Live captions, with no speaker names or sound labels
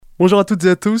Bonjour à toutes et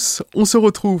à tous, on se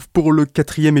retrouve pour le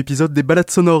 4e épisode des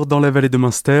balades sonores dans la vallée de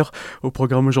Munster. Au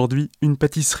programme aujourd'hui, une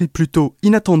pâtisserie plutôt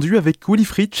inattendue avec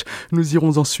Fritsch. Nous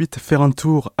irons ensuite faire un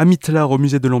tour à Mittlar au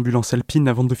musée de l'ambulance alpine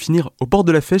avant de finir au bord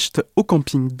de la Fecht au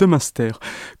camping de Munster.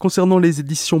 Concernant les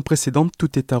éditions précédentes,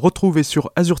 tout est à retrouver sur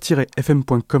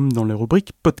azur-fm.com dans la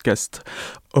rubrique podcast.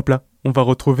 Hop là, on va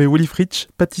retrouver Fritsch,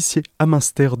 pâtissier à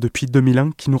Munster depuis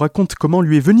 2001, qui nous raconte comment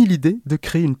lui est venue l'idée de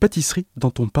créer une pâtisserie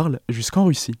dont on parle jusqu'en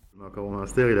Russie. Le Macaron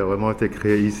Munster, il a vraiment été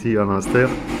créé ici à Munster.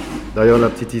 D'ailleurs, la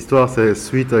petite histoire, c'est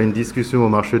suite à une discussion au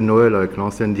marché de Noël avec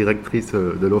l'ancienne directrice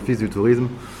de l'Office du tourisme.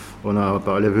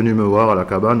 Elle est venue me voir à la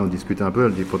cabane, on discutait un peu,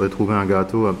 elle dit qu'il faudrait trouver un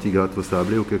petit gâteau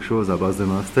sablé ou quelque chose à base de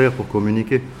Munster pour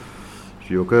communiquer. Je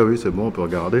dis ok, oui, c'est bon, on peut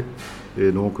regarder.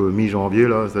 Et donc, mi-janvier,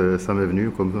 là, ça m'est venu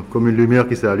comme une lumière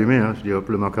qui s'est allumée. Hein. Je dis hop,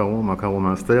 le macaron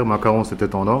Munster. Macaron, c'était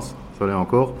tendance, ça l'est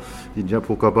encore. Je dis tiens,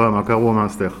 pourquoi pas un macaron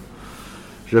Munster.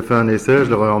 J'ai fait un essai, je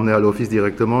leur ai emmené à l'office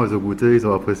directement, ils ont goûté, ils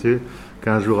ont apprécié.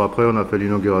 15 jours après, on a fait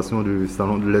l'inauguration du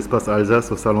salon de l'espace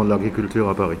Alsace au salon de l'agriculture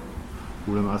à Paris,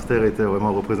 où le Munster était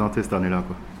vraiment représenté cette année-là,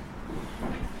 quoi.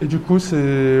 Et du coup,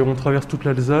 on traverse toute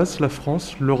l'Alsace, la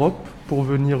France, l'Europe, pour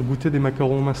venir goûter des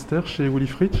macarons Munster chez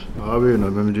Fritsch. Ah oui, on a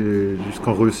même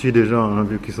jusqu'en Russie déjà, hein,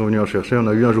 vu qu'ils sont venus en chercher. On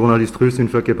a eu un journaliste russe une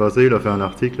fois qui est passé, il a fait un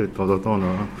article, et de temps en temps, on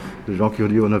a des gens qui ont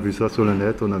dit on a vu ça sur le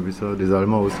net, on a vu ça, des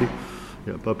Allemands aussi.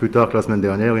 Il n'y a pas plus tard que la semaine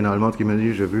dernière, une Allemande qui m'a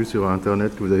dit j'ai vu sur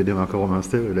Internet que vous avez des macarons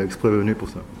Munster, elle est exprès venue pour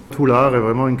ça. Tout l'art est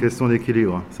vraiment une question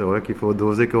d'équilibre. C'est vrai qu'il faut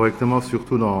doser correctement,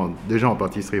 surtout déjà en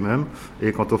pâtisserie même.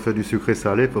 Et quand on fait du sucré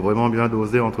salé, il faut vraiment bien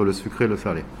doser entre le sucré et le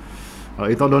salé.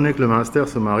 Alors, étant donné que le Munster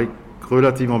se marie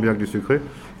relativement bien avec du sucré,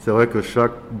 c'est vrai que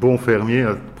chaque bon fermier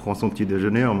prend son petit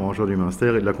déjeuner en mangeant du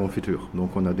Munster et de la confiture.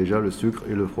 Donc on a déjà le sucre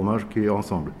et le fromage qui est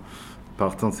ensemble.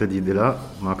 Partant de cette idée-là,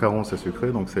 macaron c'est sucré,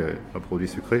 donc c'est un produit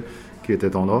sucré qui était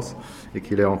tendance et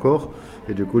qui l'est encore.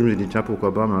 Et du coup, je me dis tiens,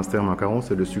 pourquoi pas Munster macaron,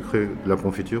 c'est le sucré de la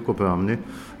confiture qu'on peut amener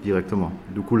directement.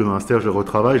 Du coup, le Munster, je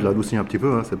retravaille, je l'adoucis un petit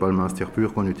peu, hein, c'est pas le Munster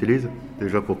pur qu'on utilise,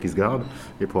 déjà pour qu'il se garde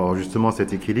et pour avoir justement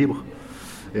cet équilibre.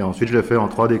 Et ensuite, je l'ai fait en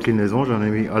 3 déclinaisons, j'en ai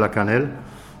mis à la cannelle,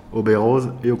 au baie rose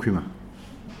et au cumin.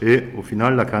 Et au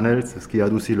final, la cannelle, c'est ce qui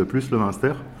adoucit le plus le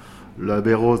Munster. La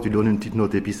baie rose lui donne une petite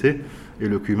note épicée et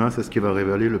le cumin, c'est ce qui va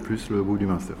révéler le plus le goût du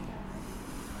Munster.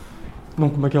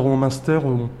 Donc macaron Munster,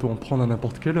 on peut en prendre à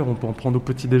n'importe quelle heure, on peut en prendre au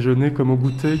petit déjeuner comme au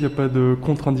goûter, il n'y a pas de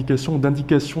contre-indication ou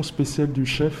d'indication spéciale du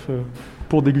chef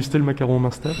pour déguster le macaron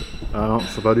Munster? Ah non,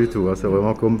 c'est pas du tout, hein. C'est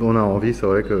vraiment comme on a envie. C'est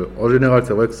vrai que, en général,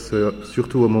 c'est vrai que c'est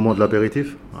surtout au moment de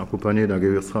l'apéritif, accompagné d'un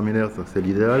Gewürztraminer, ça c'est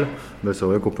l'idéal, mais c'est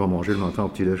vrai qu'on peut en manger le matin au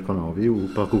petit-déj quand on a envie, ou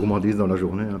par gourmandise dans la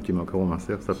journée, un petit macaron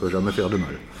Munster, ça peut jamais faire de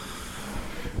mal.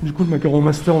 Du coup, le macaron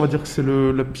Munster, on va dire que c'est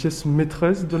la pièce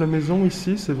maîtresse de la maison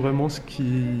ici, c'est vraiment ce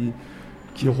qui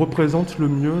représente le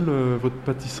mieux votre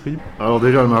pâtisserie. Alors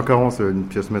déjà, le macaron, c'est une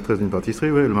pièce maîtresse d'une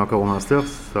pâtisserie, oui. Le macaron Munster,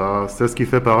 c'est ce qui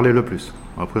fait parler le plus.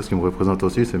 Après, ce qui me représente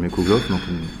aussi, c'est mes kouglof, donc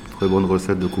une très bonne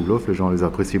recette de kouglof, les gens les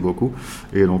apprécient beaucoup.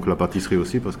 Et donc la pâtisserie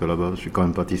aussi, parce qu'à la base, je suis quand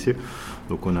même pâtissier.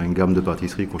 Donc on a une gamme de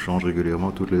pâtisseries qu'on change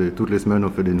régulièrement. Toutes les semaines, on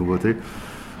fait des nouveautés.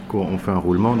 On fait un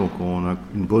roulement, donc on a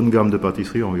une bonne gamme de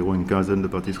pâtisseries, environ une quinzaine de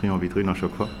pâtisseries en vitrine à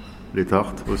chaque fois. Les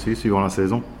tartes aussi, suivant la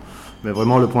saison. Mais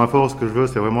vraiment, le point fort, ce que je veux,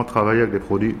 c'est vraiment travailler avec des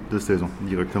produits de saison,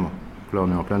 directement. Donc là,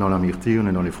 on est en plein dans la myrtille, on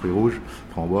est dans les fruits rouges,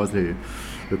 framboises,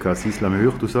 le cassis, la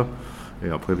mûre, tout ça. Et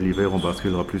après l'hiver, on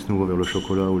basculera plus nouveau vers le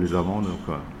chocolat ou les amandes. Donc,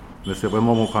 voilà. Mais c'est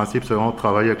vraiment mon principe, c'est vraiment de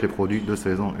travailler avec les produits de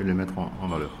saison et les mettre en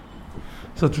valeur.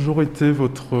 Ça a toujours été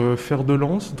votre fer de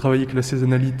lance, de travailler avec la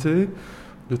saisonnalité,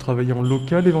 de travailler en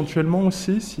local éventuellement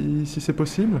aussi, si c'est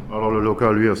possible? Alors le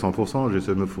local, lui, à 100%,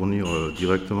 j'essaie de me fournir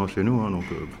directement chez nous. Hein, donc,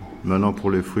 maintenant, pour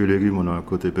les fruits et légumes, on a un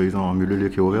côté paysan en mulelier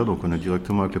qui est ouvert, donc on est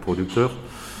directement avec les producteurs.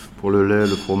 Pour le lait,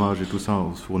 le fromage et tout ça,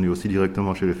 on se fournit aussi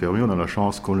directement chez les fermiers. On a la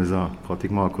chance qu'on les a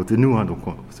pratiquement à côté de nous, hein, donc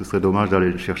ce serait dommage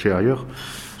d'aller les chercher ailleurs.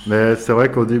 Mais c'est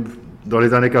vrai qu'au début, dans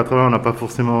les années 80, on n'a pas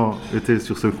forcément été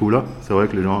sur ce coup-là. C'est vrai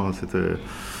que les gens, c'était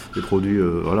des produits,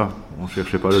 voilà, on ne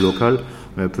cherchait pas le local.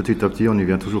 Mais petit à petit, on y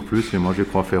vient toujours plus. Et moi, je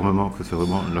crois fermement que c'est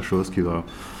vraiment la chose qui va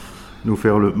nous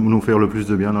faire le plus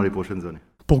de bien dans les prochaines années.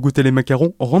 Pour goûter les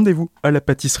macarons, rendez-vous à la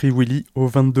pâtisserie Willy au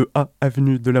 22A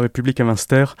avenue de la République à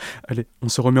Munster. Allez, on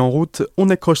se remet en route, on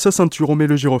accroche sa ceinture, on met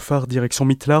le gyrophare direction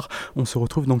Mittlar. On se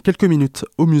retrouve dans quelques minutes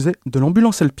au musée de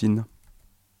l'ambulance alpine.